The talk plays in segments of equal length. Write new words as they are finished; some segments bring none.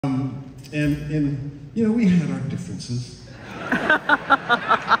And you know, we had our differences.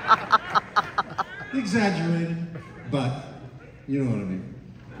 Exaggerated, but you know what I mean.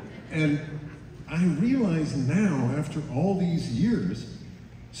 And I realize now, after all these years,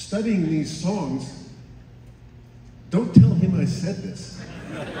 studying these songs, don't tell him I said this.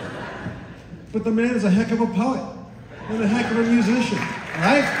 But the man is a heck of a poet and a heck of a musician,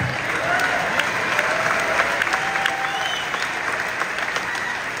 right?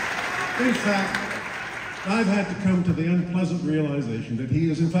 In fact, I've had to come to the unpleasant realization that he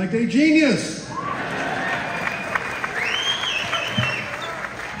is in fact a genius.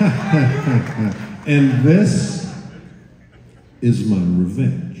 And this is my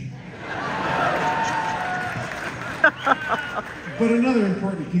revenge. But another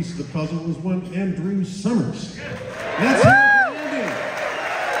important piece of the puzzle was one Andrew Summers. Let's hear it for Andy.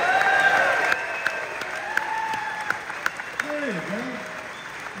 There you go.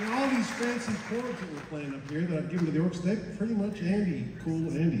 And all these fancy chords that we're playing up here that I've given to the orchestra, they're pretty much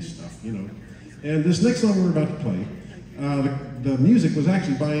cool Andy stuff, you know. And this next song we're about to play, the music was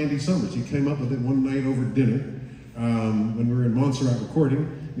actually by Andy Summers. He came up with it one night over dinner when we were in Montserrat recording,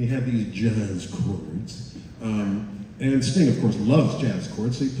 and he had these jazz chords. And Sting, of course, loves jazz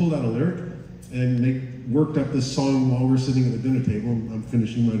chords, so he pulled out a lyric, and they worked up this song while we're sitting at the dinner table, and I'm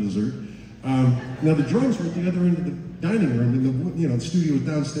finishing my dessert. Now the drums were at the other end of the dining room, and the studio was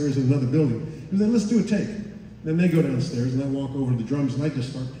downstairs in another building. And then let's do a take. Then they go downstairs, and I walk over to the drums, and I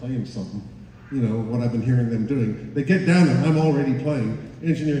just start playing something. You know, what I've been hearing them doing. They get down there, I'm already playing.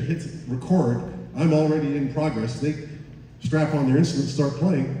 Engineer hits record, I'm already in progress. They strap on their instruments, start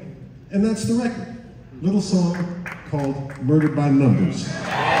playing, and that's the record. Little song called Murdered by Numbers.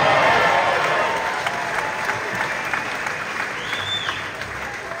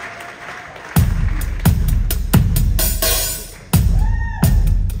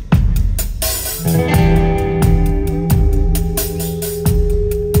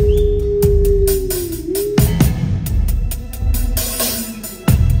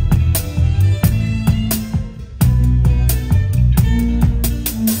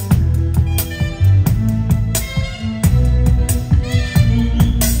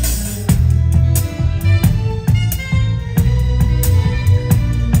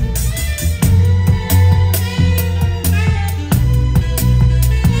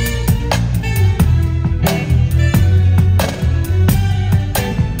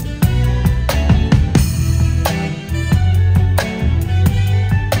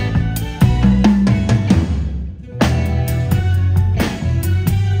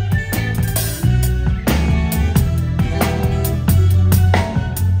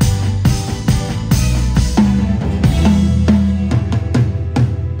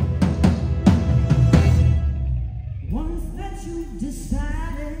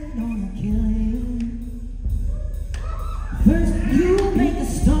 Decided on a killing. First you